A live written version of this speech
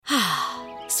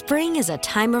Spring is a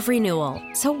time of renewal,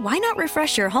 so why not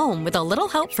refresh your home with a little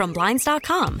help from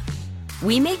Blinds.com?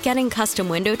 We make getting custom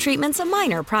window treatments a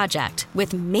minor project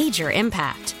with major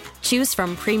impact. Choose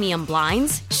from premium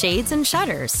blinds, shades, and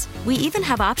shutters. We even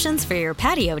have options for your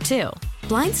patio, too.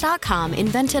 Blinds.com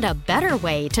invented a better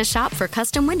way to shop for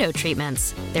custom window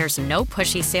treatments. There's no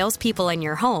pushy salespeople in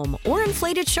your home or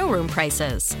inflated showroom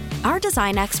prices. Our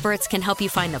design experts can help you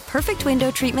find the perfect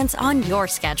window treatments on your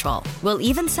schedule. We'll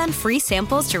even send free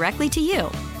samples directly to you.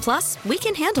 Plus, we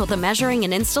can handle the measuring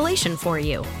and installation for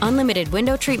you. Unlimited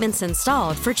window treatments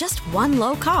installed for just one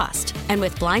low cost. And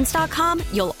with Blinds.com,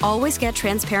 you'll always get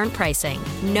transparent pricing.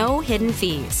 No hidden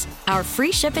fees. Our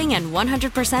free shipping and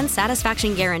 100%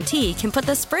 satisfaction guarantee can put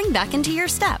the spring back into your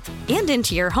step and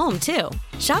into your home, too.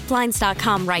 Shop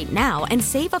Blinds.com right now and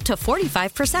save up to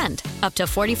 45%. Up to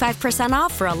 45%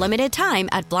 off for a limited time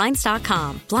at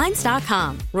Blinds.com.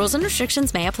 Blinds.com. Rules and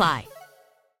restrictions may apply.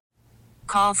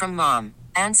 Call from mom.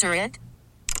 Answer it.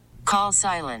 Call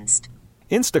silenced.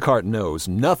 Instacart knows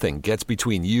nothing gets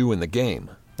between you and the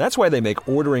game. That's why they make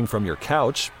ordering from your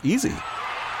couch easy.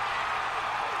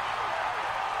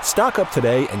 Stock up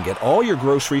today and get all your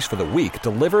groceries for the week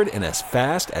delivered in as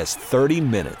fast as 30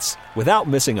 minutes without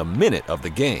missing a minute of the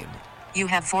game. You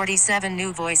have 47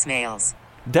 new voicemails.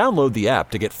 Download the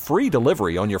app to get free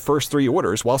delivery on your first 3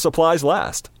 orders while supplies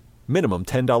last. Minimum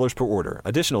 $10 per order.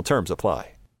 Additional terms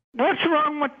apply. What's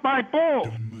wrong with my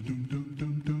bull?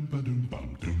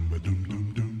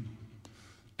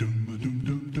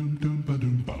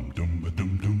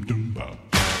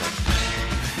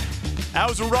 That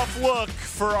was a rough look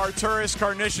for Arturas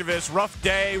Karnisovas. Rough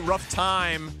day, rough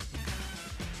time.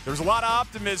 There was a lot of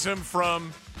optimism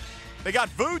from... They got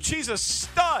Vooch. He's a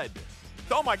stud.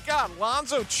 Oh, my God.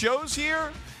 Lonzo Cho's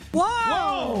here?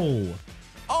 Whoa!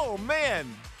 Oh, man.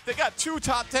 They got 2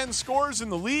 top 10 scorers in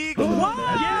the league. What?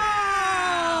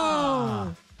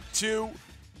 Yeah! To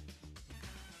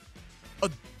a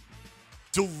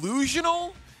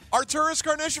delusional Arturas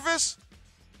Karnisovas?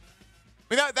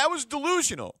 I mean, that was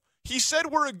delusional. He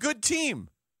said we're a good team.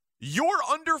 You're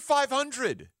under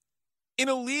 500 in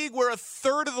a league where a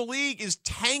third of the league is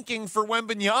tanking for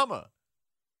Wembanyama.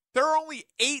 There are only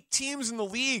 8 teams in the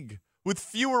league with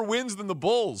fewer wins than the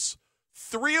Bulls.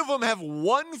 3 of them have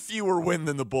 1 fewer win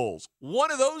than the Bulls.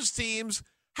 One of those teams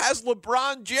has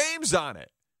LeBron James on it.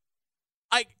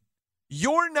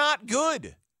 You're not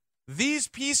good. These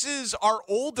pieces are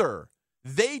older.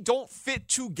 They don't fit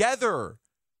together.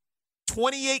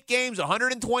 28 games,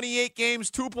 128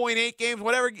 games, 2.8 games,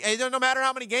 whatever. No matter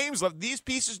how many games left, these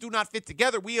pieces do not fit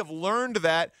together. We have learned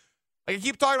that. I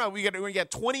keep talking about we got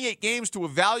 28 games to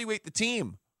evaluate the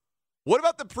team. What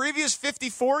about the previous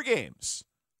 54 games?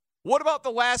 What about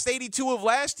the last 82 of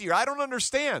last year? I don't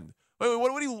understand.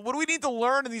 What do we need to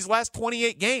learn in these last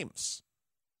 28 games?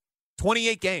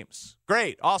 28 games.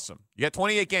 Great. Awesome. You got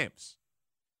 28 games.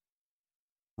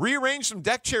 Rearrange some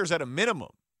deck chairs at a minimum.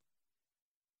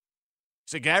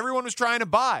 It's like everyone was trying to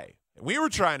buy, and we were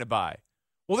trying to buy.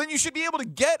 Well, then you should be able to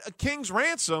get a king's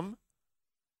ransom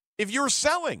if you're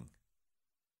selling.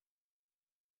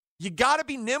 You got to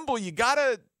be nimble. You got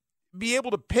to be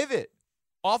able to pivot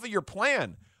off of your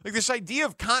plan. Like this idea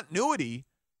of continuity,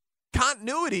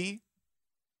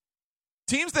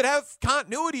 teams that have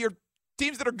continuity are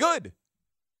teams that are good.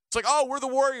 It's like, oh, we're the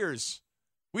Warriors.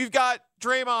 We've got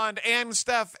Draymond and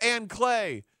Steph and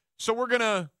Clay. So we're going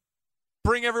to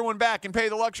bring everyone back and pay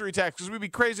the luxury tax because we'd be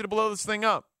crazy to blow this thing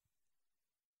up.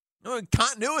 No,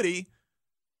 continuity,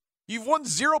 you've won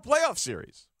 0 playoff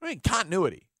series. I mean,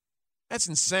 continuity. That's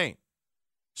insane.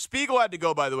 Spiegel had to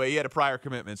go, by the way. He had a prior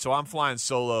commitment, so I'm flying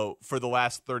solo for the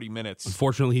last 30 minutes.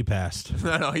 Unfortunately, he passed.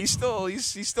 No, he's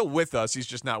still with us. He's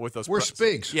just not with us. Where's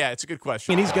Spigs? Yeah, it's a good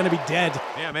question. And he's going to be dead.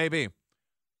 Yeah, maybe.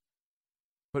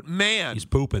 But, man. He's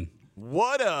pooping.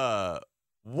 What a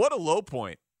low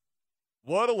point.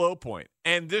 What a low point.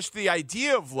 And just the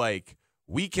idea of,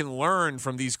 we can learn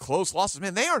from these close losses.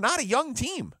 Man, they are not a young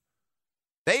team.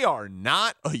 They are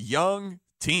not a young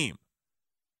team.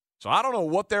 So I don't know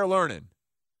what they're learning,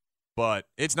 but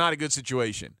it's not a good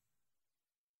situation.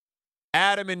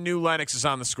 Adam in New Lenox is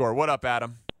on the score. What up,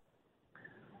 Adam?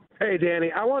 Hey,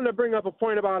 Danny. I wanted to bring up a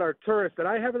point about Arturas that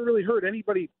I haven't really heard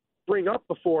anybody bring up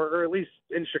before, or at least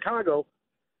in Chicago.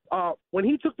 When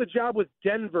he took the job with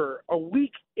Denver, a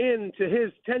week into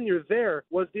his tenure there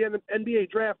was the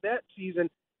NBA draft that season.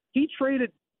 He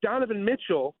traded Donovan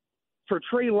Mitchell for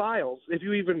Trey Lyles, if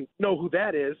you even know who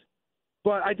that is.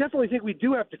 But I definitely think we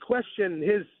do have to question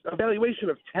his evaluation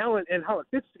of talent and how it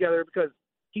fits together because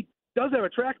he does have a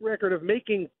track record of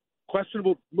making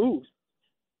questionable moves.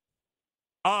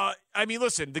 I mean,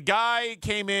 listen, the guy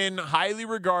came in highly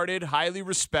regarded, highly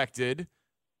respected,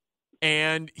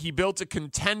 and he built a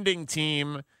contending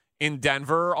team in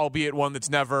Denver, albeit one that's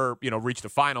never, reached the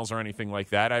finals or anything like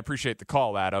that. I appreciate the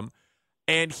call, Adam.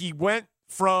 And he went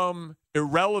from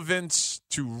irrelevance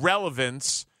to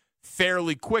relevance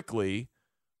fairly quickly,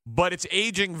 but it's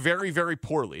aging very, very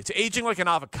poorly. It's aging like an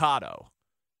avocado.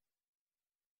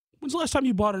 When's the last time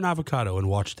you bought an avocado and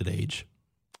watched it age?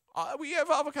 We have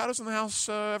avocados in the house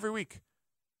every week.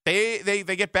 They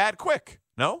get bad quick.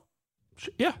 No?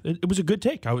 Yeah, it was a good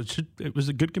take. It was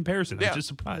a good comparison. I Yeah. was just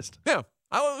surprised. Yeah.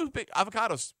 I love big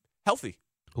avocados. Healthy.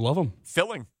 I love them.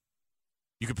 Filling.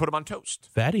 You could put them on toast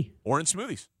Fatty. or in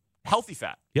smoothies. Healthy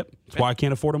fat. Yep. That's why I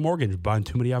can't afford a mortgage, buying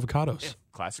too many avocados. Yeah.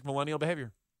 Classic millennial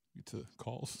behavior. To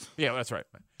calls. Yeah, that's right.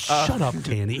 Shut up,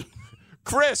 Danny.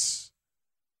 Chris,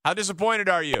 how disappointed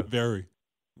are you? Very.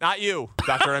 Not you,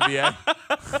 Dr.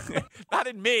 NBA. Not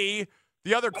in me.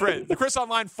 The other Chris. The Chris on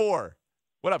line 4.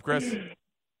 What up, Chris?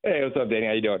 Hey, what's up, Danny?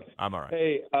 How you doing? I'm all right.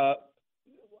 Hey,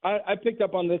 I picked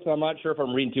up on this, and I'm not sure if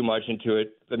I'm reading too much into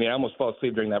it. I mean, I almost fell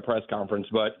asleep during that press conference,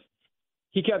 but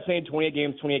he kept saying 28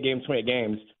 games, 28 games, 28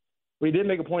 games. But he did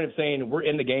make a point of saying we're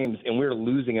in the games and we're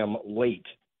losing them late.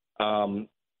 I'm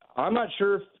not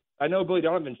sure if I know Billy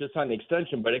Donovan just signed the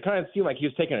extension, but it kind of seemed like he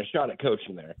was taking a shot at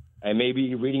coaching there. And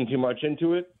maybe reading too much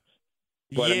into it.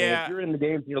 But I mean, if you're in the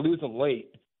games and you're losing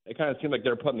late, it kind of seemed like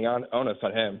they're putting the onus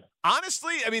on him.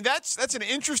 Honestly, I mean, that's an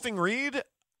interesting read.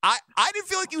 I didn't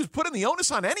feel like he was putting the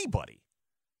onus on anybody.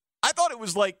 I thought it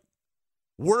was like,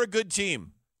 we're a good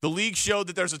team. The league showed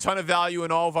that there's a ton of value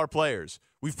in all of our players.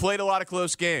 We've played a lot of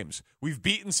close games. We've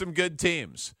beaten some good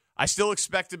teams. I still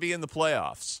expect to be in the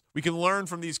playoffs. We can learn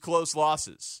from these close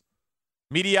losses.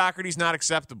 Mediocrity is not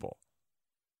acceptable.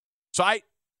 So I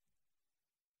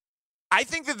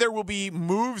think that there will be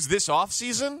moves this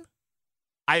offseason,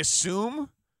 I assume,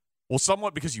 well,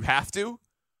 somewhat because you have to,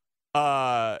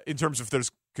 in terms of there's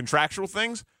contractual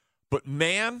things. But,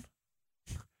 man,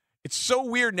 it's so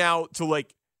weird now to,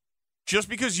 like, just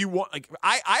because you want, like,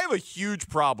 I have a huge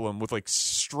problem with, like,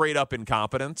 straight up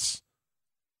incompetence.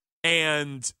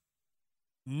 And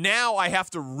now I have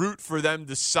to root for them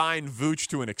to sign Vooch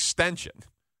to an extension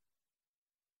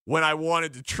when I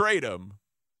wanted to trade him.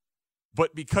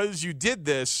 But because you did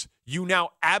this, you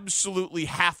now absolutely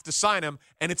have to sign him.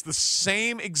 And it's the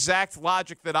same exact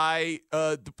logic that I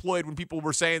deployed when people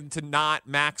were saying to not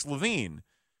Max Levine.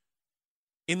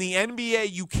 In the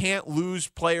NBA, you can't lose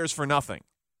players for nothing.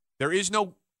 There is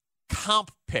no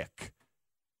comp pick.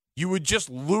 You would just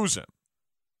lose him.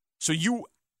 So you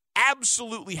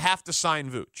absolutely have to sign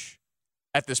Vooch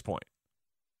at this point.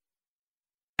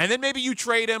 And then maybe you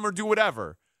trade him or do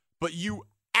whatever. But you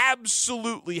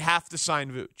absolutely have to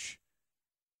sign Vooch.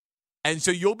 And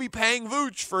so you'll be paying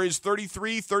Vooch for his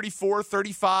 33, 34,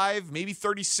 35, maybe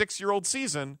 36-year-old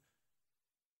season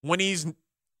when he's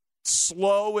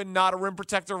slow and not a rim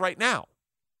protector right now.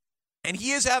 And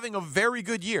he is having a very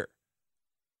good year.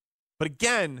 But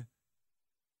again,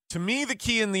 to me, the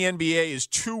key in the NBA is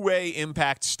two-way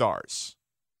impact stars.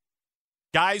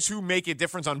 Guys who make a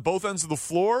difference on both ends of the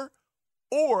floor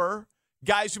or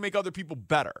guys who make other people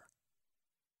better.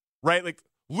 Right? Like,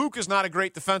 Luke is not a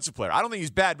great defensive player. I don't think he's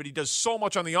bad, but he does so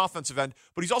much on the offensive end.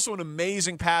 But he's also an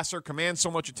amazing passer, commands so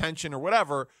much attention or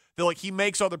whatever, that, like, he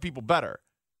makes other people better.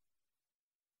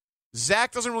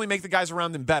 Zach doesn't really make the guys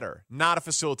around him better, not a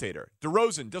facilitator.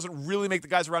 DeRozan doesn't really make the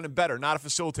guys around him better, not a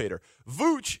facilitator.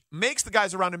 Vooch makes the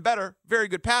guys around him better, very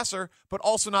good passer, but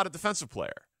also not a defensive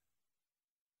player.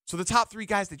 So the top three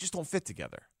guys, they just don't fit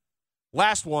together.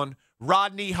 Last one,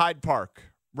 Rodney Hyde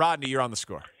Park. Rodney, you're on the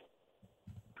score.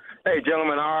 Hey,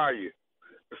 gentlemen, how are you?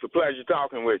 It's a pleasure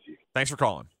talking with you. Thanks for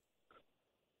calling.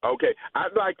 Okay,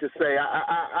 I'd like to say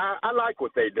I like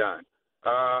what they done.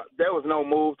 There was no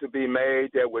move to be made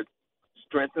that would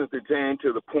strengthen the team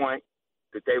to the point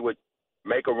that they would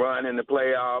make a run in the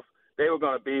playoffs. They were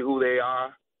going to be who they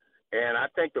are, and I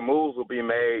think the moves will be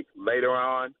made later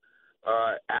on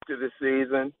after the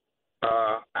season.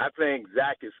 I think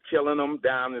Zach is killing them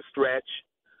down the stretch.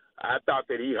 I thought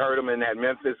that he hurt them in that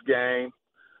Memphis game.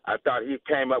 I thought he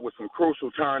came up with some crucial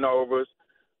turnovers.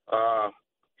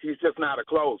 He's just not a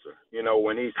closer. You know,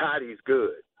 when he's hot, he's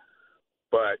good.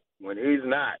 But when he's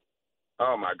not,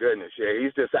 oh, my goodness, yeah,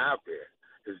 he's just out there.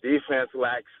 His defense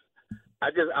lacks –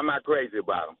 I'm not crazy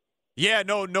about him. Yeah,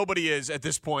 no, nobody is at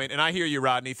this point. And I hear you,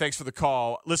 Rodney. Thanks for the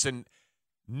call. Listen,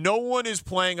 no one is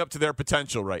playing up to their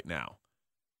potential right now.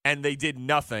 And they did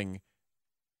nothing.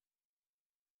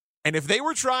 And if they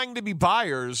were trying to be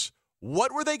buyers,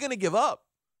 what were they going to give up?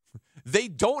 They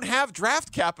don't have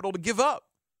draft capital to give up.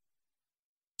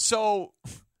 So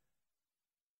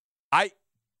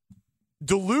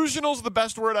Delusional is the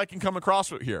best word I can come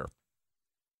across with here.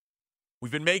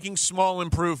 We've been making small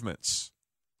improvements.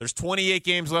 There's 28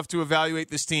 games left to evaluate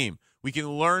this team. We can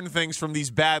learn things from these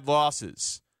bad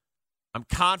losses. I'm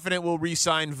confident we'll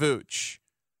re-sign Vooch.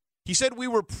 He said we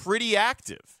were pretty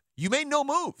active. You made no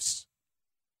moves.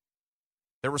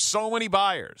 There were so many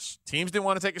buyers. Teams didn't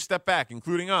want to take a step back,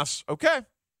 including us. Okay.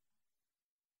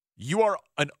 You are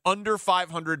an under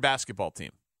 500 basketball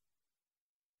team.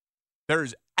 There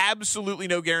is absolutely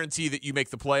no guarantee that you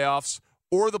make the playoffs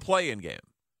or the play-in game.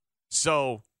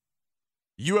 So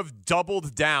you have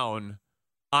doubled down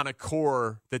on a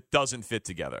core that doesn't fit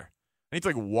together. I need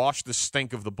to wash the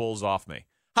stink of the Bulls off me.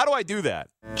 How do I do that?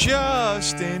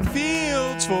 Justin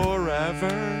Fields forever.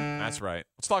 That's right.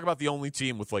 Let's talk about the only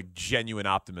team with genuine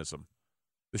optimism.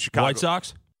 The Chicago White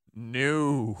Sox?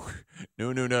 No.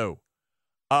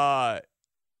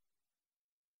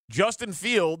 Justin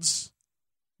Fields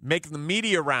making the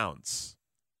media rounds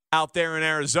out there in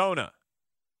Arizona.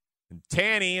 And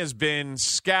Tanny has been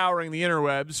scouring the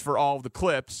interwebs for all of the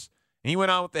clips, and he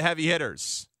went out with the heavy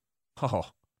hitters. Oh.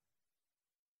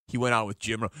 He went out with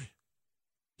Jim.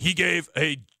 He gave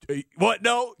a what?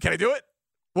 No, can I do it?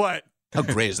 What? How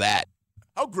great is that?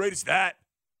 How great is that?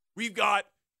 We've got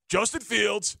Justin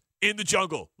Fields in the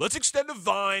jungle. Let's extend a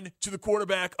vine to the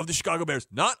quarterback of the Chicago Bears.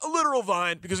 Not a literal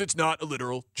vine, because it's not a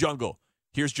literal jungle.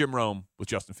 Here's Jim Rome with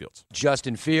Justin Fields.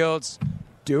 Justin Fields.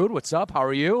 Dude, what's up? How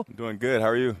are you? Doing good. How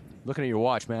are you? Looking at your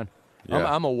watch, man. Yeah.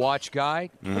 I'm a watch guy.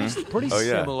 Mm-hmm. Pretty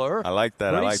similar. I like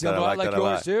that. Pretty I like similar. that. I like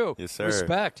yours too. Yes, sir.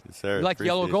 Respect. Yes, sir. You like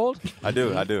yellow gold? I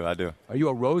do. Are you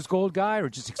a rose gold guy or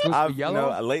just exclusively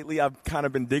yellow? Lately I've kind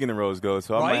of been digging the rose gold,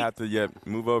 so I might have to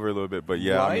move over a little bit. But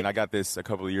I mean, I got this a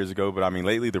couple of years ago, but I mean,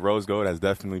 lately the rose gold has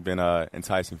definitely been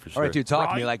enticing for sure. All right, dude,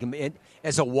 talk to me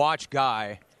as a watch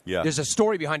guy. Yeah. There's a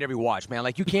story behind every watch, man.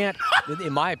 You can't,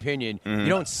 in my opinion, you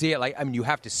don't see it. You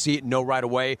have to see it and know right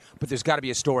away, but there's got to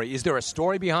be a story. Is there a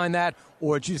story behind that,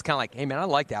 or it's just kind of hey, man, I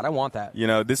like that. I want that.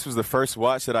 This was the first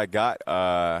watch that I got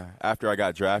after I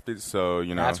got drafted, so,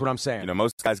 That's what I'm saying.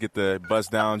 Most guys get the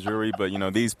bust-down jewelry, but,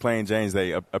 these plain Janes,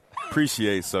 they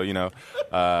appreciate, so,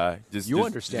 understand,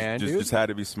 dude. Just had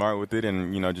to be smart with it,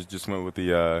 and, just went with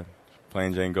the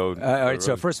plain Jane gold. All right,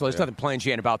 so first of all, there's nothing plain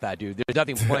Jane about that, dude. There's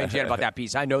nothing plain Jane about that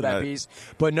piece. I know that piece.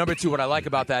 But number two, what I like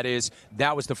about that is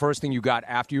that was the first thing you got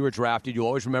after you were drafted. You'll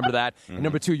always remember that. Mm-hmm. And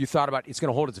number two, you thought about it's going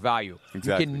to hold its value.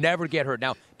 Exactly. You can never get hurt.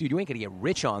 Now, dude, you ain't going to get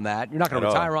rich on that. You're not going to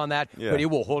retire on that, but it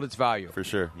will hold its value. For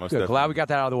sure. Most Good. definitely. Glad we got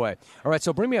that out of the way. All right,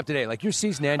 so bring me up to date. Your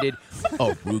season ended.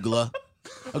 Arugula.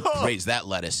 How great is that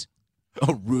lettuce?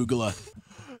 Arugula.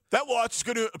 That watch is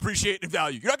going to appreciate in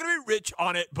value. You're not going to be rich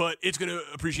on it, but it's going to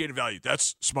appreciate in value.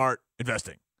 That's smart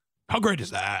investing. How great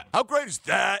is that? How great is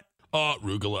that?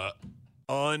 Arugula.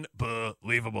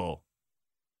 Unbelievable.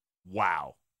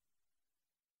 Wow.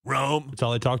 Rome. That's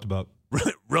all they talked about.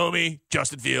 Romy,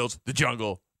 Justin Fields, the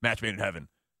jungle, match made in heaven.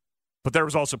 But there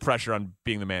was also pressure on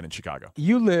being the man in Chicago.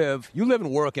 You live and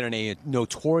work in a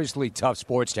notoriously tough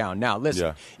sports town. Now,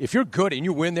 listen, if you're good and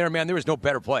you win there, man, there is no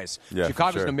better place. Yeah,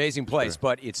 Chicago's an amazing place,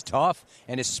 but it's tough,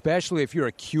 and especially if you're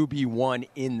a QB1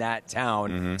 in that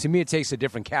town. Mm-hmm. To me, it takes a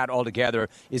different cat altogether.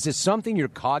 Is this something you're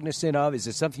cognizant of? Is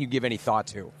it something you give any thought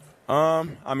to?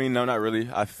 I mean, no, not really.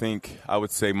 I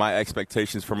would say my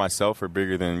expectations for myself are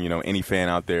bigger than, any fan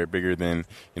out there, bigger than,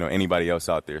 anybody else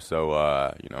out there. So,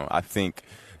 I think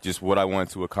just what I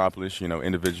want to accomplish,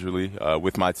 individually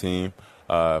with my team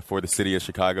for the city of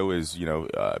Chicago is,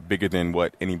 bigger than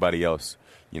what anybody else,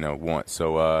 wants.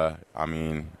 So, I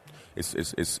mean,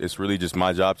 it's really just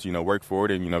my job to, work for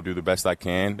it and, do the best I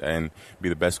can and be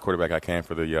the best quarterback I can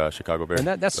for the Chicago Bears.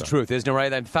 And that's the truth, isn't it, right?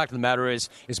 The fact of the matter is,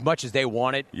 as much as they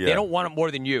want it, they don't want it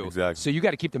more than you. Exactly. So you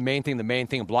got to keep the main thing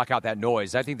and block out that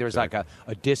noise. I think there's a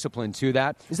discipline to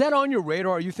that. Is that on your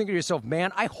radar? Are you thinking to yourself,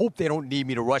 man, I hope they don't need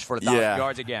me to rush for 1,000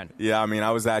 yards again? Yeah, I mean,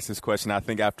 I was asked this question, I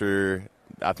think the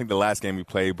last game we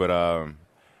played, but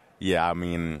yeah, I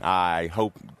mean, I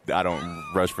hope I don't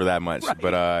rush for that much. Right.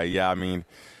 But, yeah, I mean,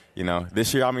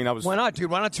 this year, I mean, I was... Why not,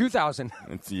 dude? Why not 2,000?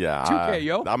 Yeah. 2K,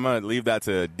 yo. I'm going to leave that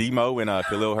to Demo and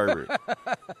Khalil Herbert.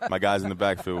 My guys in the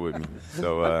backfield with me.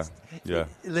 So, yeah.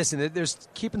 Listen, there's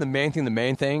keeping the main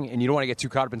thing, and you don't want to get too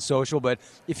caught up in social, but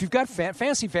if you've got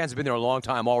fantasy fans have been there a long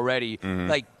time already,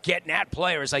 getting at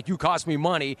players, you cost me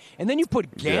money, and then you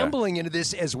put gambling into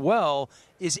this as well,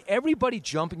 is everybody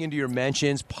jumping into your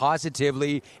mentions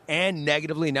positively and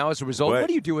negatively now as a result? What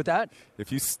do you do with that?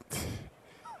 If you...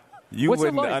 You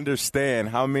wouldn't understand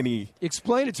how many...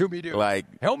 Explain it to me, dude.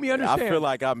 Help me understand. I feel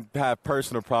like I have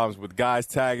personal problems with guys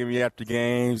tagging me after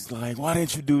games. Why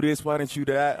didn't you do this? Why didn't you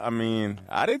that? I mean,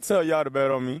 I didn't tell y'all to bet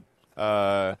on me.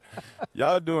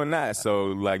 Y'all doing that. So,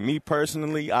 like, me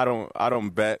personally, I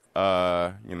don't bet,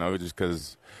 just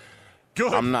because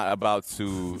I'm not about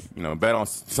to, bet on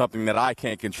something that I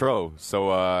can't control. So,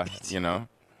 but,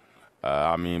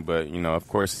 of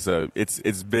course,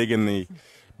 it's big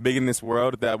in this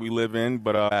world that we live in,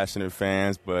 but passionate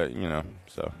fans, but,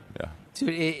 so, yeah. Dude,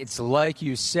 it's like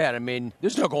you said. I mean,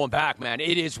 there's no going back, man.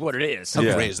 It is what it is. How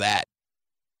great is that?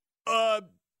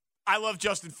 I love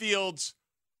Justin Fields.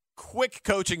 Quick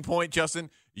coaching point, Justin.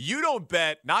 You don't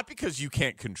bet, not because you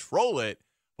can't control it,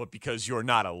 but because you're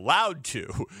not allowed to.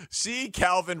 See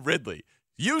Calvin Ridley.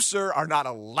 You, sir, are not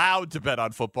allowed to bet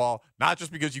on football, not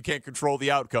just because you can't control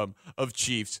the outcome of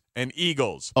Chiefs and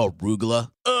Eagles. Oh,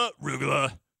 Rugula.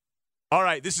 Rugula. All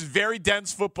right, this is very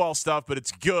dense football stuff, but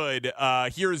it's good.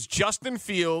 Here is Justin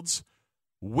Fields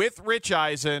with Rich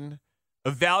Eisen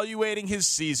evaluating his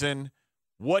season,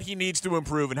 what he needs to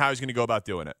improve, and how he's going to go about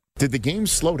doing it. Did the game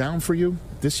slow down for you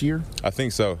this year? I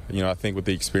think so. I think with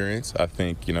the experience, I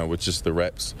think, with just the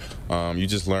reps, you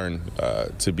just learn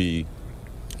to be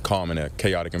calm in a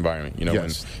chaotic environment.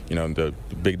 Yes. When the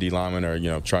big D linemen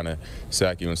are trying to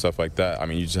sack you and stuff like that. I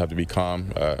mean, you just have to be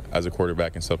calm as a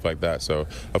quarterback and stuff like that. So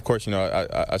of course,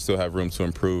 I still have room to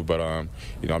improve, but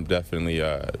I'm definitely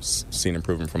seeing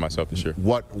improvement for myself this year.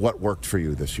 What worked for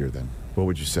you this year then? What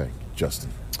would you say, Justin?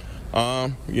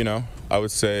 I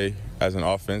would say as an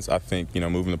offense, I think,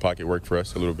 moving the pocket worked for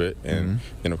us a little bit. And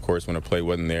then, of course, when a play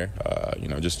wasn't there,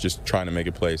 just trying to make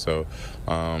a play. So,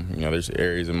 there's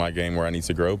areas in my game where I need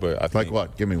to grow. But I think, like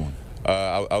what? Give me one.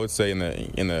 I would say in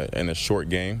the short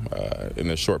game, in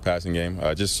the short passing game,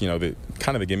 the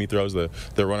kind of the gimme throws, the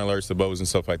run alerts, the bows and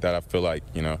stuff like that. I feel like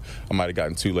I might have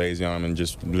gotten too lazy on them and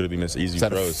just literally missed easy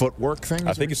throws. Is that a footwork thing?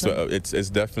 I think it's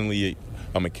definitely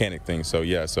a mechanic thing. So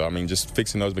yeah, just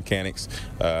fixing those mechanics,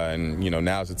 and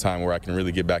now's the time where I can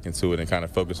really get back into it and kind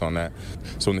of focus on that.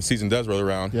 So when the season does roll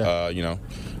around,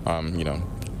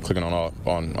 clicking on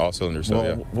all cylinders. So,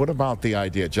 well, what about the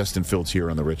idea, Justin Fields here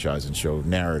on the Rich Eisen Show,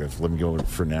 narrative, let me go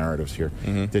for narratives here,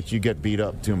 that you get beat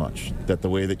up too much, that the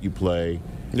way that you play,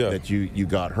 that you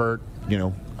got hurt,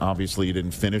 obviously you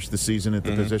didn't finish the season at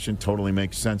the position, totally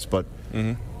makes sense, but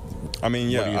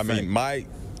my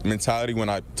mentality when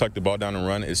I tuck the ball down and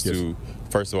run is to,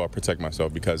 first of all, protect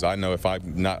myself, because I know if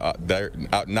I'm not out there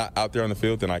on the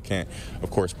field, then I can't, of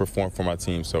course, perform for my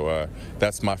team. So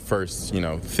that's my first,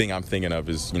 thing I'm thinking of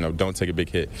is, don't take a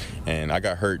big hit. And I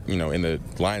got hurt, in the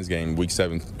Lions game, week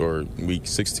 7 or week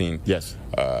 16. Yes.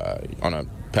 On a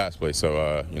pass play.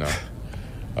 So,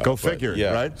 go figure,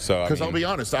 right? So because I'll be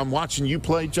honest, I'm watching you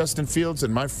play Justin Fields,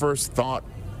 and my first thought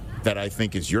that I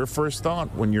think is your first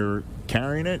thought when you're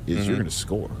carrying it is you're going to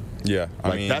score. Yeah,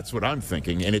 that's what I'm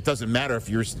thinking, and it doesn't matter if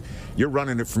you're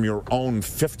running it from your own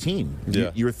 15.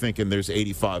 Yeah. You're thinking there's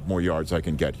 85 more yards I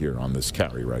can get here on this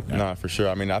carry right now. Nah, for sure.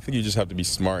 I think you just have to be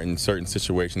smart in certain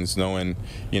situations, knowing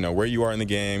where you are in the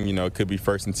game. It could be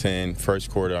 1st and 10,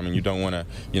 first quarter. You don't want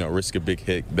to risk a big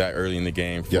hit that early in the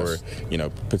game for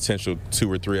potential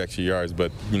 2 or 3 extra yards.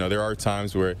 But there are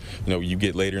times where you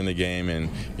get later in the game and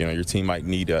your team might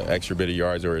need an extra bit of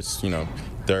yards, or it's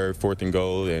 3rd, 4th and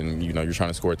goal, and you're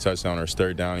trying to score a touchdown, or it's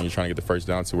 3rd down and you're trying to get the first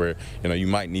down, to where you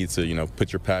might need to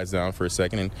put your pads down for a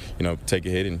second and take a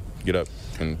hit and get up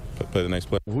and play the next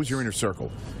play. Who's your inner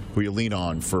circle? Who you lean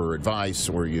on for advice,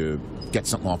 or you get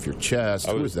something off your chest?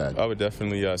 Who is that? I would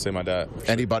definitely say my dad.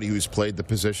 Anybody who's played the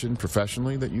position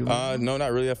professionally that you lean on? No,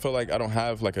 not really. I feel like I don't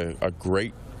have like a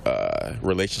great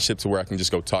relationship to where I can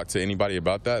just go talk to anybody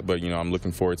about that, but I'm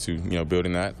looking forward to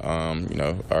building that.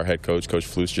 Our head coach, Coach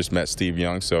Flus, just met Steve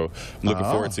Young, so I'm looking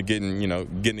forward to getting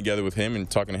together with him and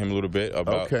talking to him a little bit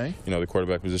about the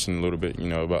quarterback position, a little bit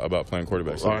about playing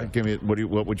quarterback. So, all right, give me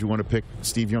what would you want to pick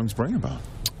Steve Young's brain about?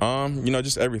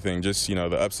 Just everything, just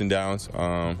the ups and downs,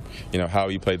 how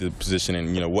he played the position,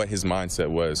 and what his mindset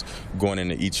was going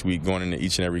into each week, going into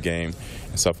each and every game,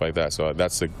 and stuff like that. So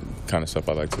that's the kind of stuff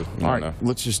I like to know.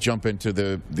 Let's just jump into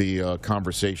the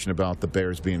conversation about the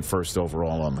Bears being first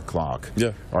overall on the clock.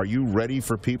 Yeah. Are you ready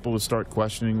for people to start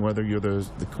questioning whether you're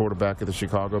the quarterback of the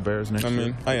Chicago Bears next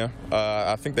year? I am.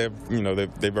 I think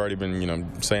they've already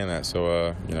been saying that.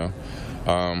 So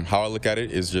how I look at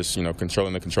it is just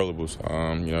controlling the controllables.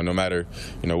 No matter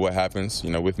what happens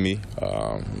with me,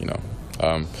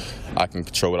 I can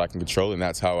control what I can control, and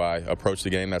that's how I approach the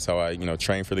game. That's how I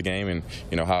train for the game,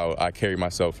 and how I carry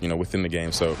myself within the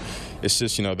game. So it's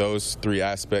just those 3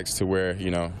 aspects to where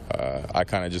I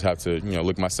kind of just have to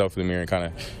look myself in the mirror and kind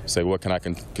of say what can I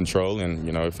control, and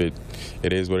if it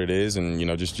is what it is,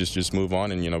 and just move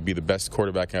on and be the best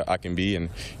quarterback I can be. And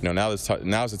now's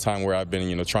the time where I've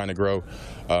been trying to grow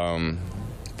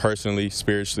personally,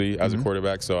 spiritually as a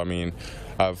quarterback. So I mean,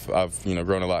 I've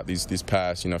grown a lot these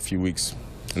past few weeks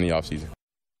in the offseason.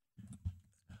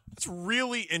 It's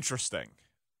really interesting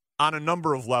on a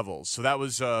number of levels. So that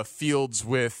was Fields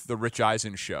with the Rich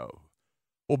Eisen show.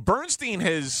 Well, Bernstein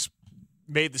has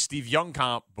made the Steve Young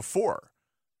comp before,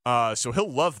 so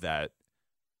he'll love that.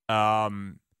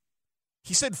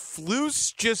 He said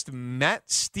Flus just met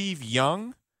Steve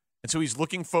Young, and so he's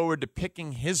looking forward to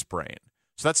picking his brain.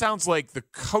 So that sounds like the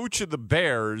coach of the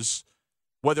Bears,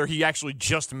 whether he actually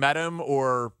just met him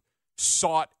or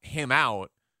sought him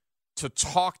out to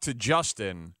talk to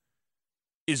Justin,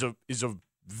 is a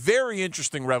very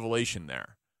interesting revelation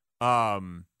there.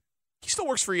 He still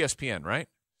works for ESPN, right?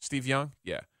 Steve Young?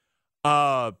 Yeah.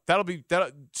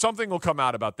 Something will come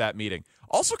out about that meeting.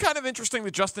 Also kind of interesting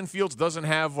that Justin Fields doesn't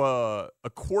have a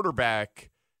quarterback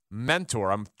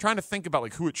mentor. I'm trying to think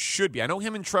about who it should be. I know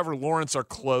him and Trevor Lawrence are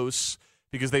close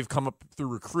because they've come up through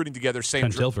recruiting together. Same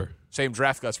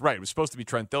draft class. Right. It was supposed to be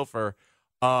Trent Dilfer.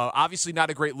 Obviously not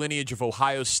a great lineage of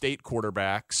Ohio State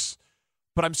quarterbacks,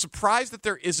 but I'm surprised that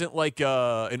there isn't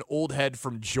an old head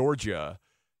from Georgia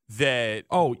that...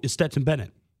 Oh, it's Stetson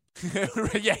Bennett.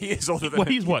 Yeah, he is older than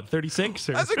he's what, 36?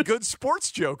 That's a good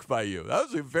sports joke by you. That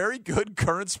was a very good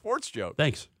current sports joke.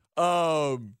 Thanks.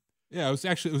 Yeah,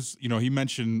 it was he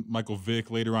mentioned Michael Vick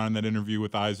later on in that interview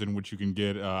with Eisen, which you can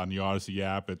get on the Odyssey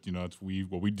app. It's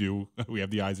what we do. We have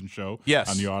the Eisen show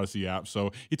on the Odyssey app.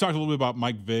 So he talked a little bit about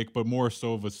Mike Vick, but more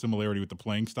so of a similarity with the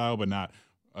playing style, but not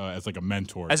as a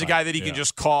mentor. As a guy that he can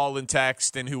just call and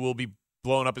text and who will be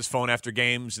blowing up his phone after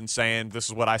games and saying, this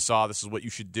is what I saw, this is what you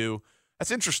should do. That's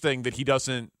interesting that he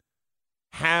doesn't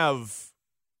have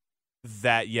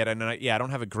that yet. And I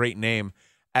don't have a great name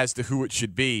as to who it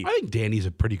should be. I think Danny's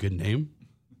a pretty good name.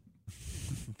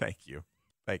 Thank you.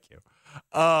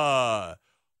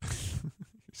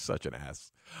 Such an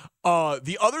ass.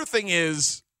 The other thing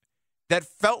is that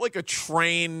felt like a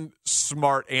trained,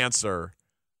 smart answer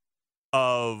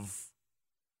of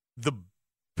the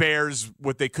Bears,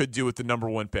 what they could do with the number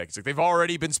one pick. It's like they've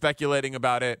already been speculating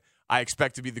about it. I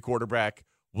expect to be the quarterback.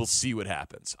 We'll see what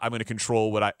happens. I'm going to control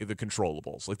the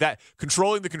controllables. Like that,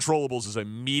 controlling the controllables is a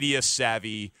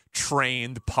media-savvy,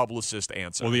 trained publicist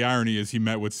answer. Well, the irony is he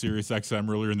met with SiriusXM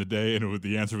earlier in the day, and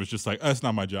the answer was just like, that's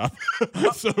not my job.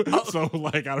 so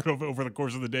I don't know if over the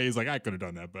course of the day, he's like, I could have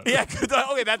done that better. Yeah,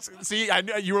 okay, I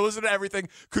knew you were listening to everything.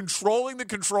 Controlling the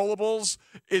controllables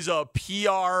is a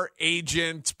PR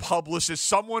agent, publicist,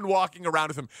 someone walking around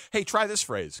with him. Hey, try this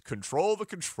phrase, control the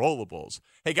controllables.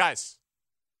 Hey, guys.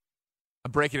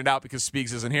 I'm breaking it out because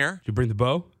Speaks isn't here. Did you bring the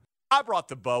bow? I brought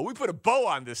the bow. We put a bow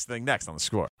on this thing next on The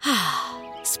Score.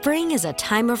 Spring is a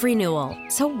time of renewal,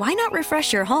 so why not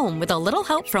refresh your home with a little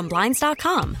help from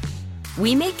Blinds.com?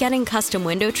 We make getting custom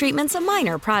window treatments a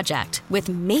minor project with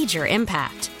major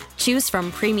impact. Choose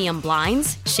from premium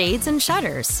blinds, shades, and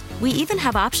shutters. We even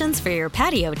have options for your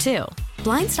patio, too.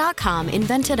 Blinds.com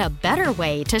invented a better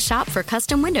way to shop for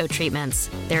custom window treatments.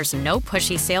 There's no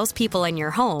pushy salespeople in your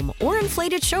home or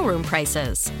inflated showroom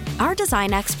prices. Our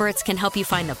design experts can help you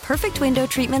find the perfect window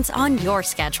treatments on your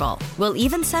schedule. We'll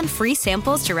even send free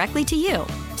samples directly to you.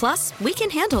 Plus, we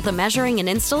can handle the measuring and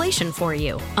installation for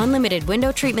you. Unlimited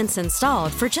window treatments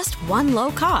installed for just one low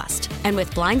cost. And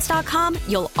with Blinds.com,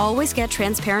 you'll always get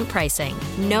transparent pricing.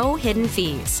 No hidden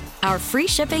fees. Our free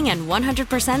shipping and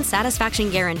 100% satisfaction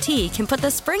guarantee can put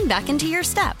the spring back into your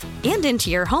step and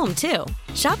into your home, too.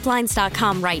 Shop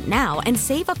Blinds.com right now and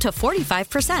save up to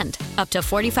 45%. Up to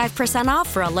 45% off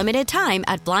for a limited time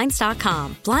at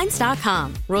Blinds.com.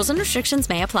 Blinds.com. Rules and restrictions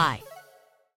may apply.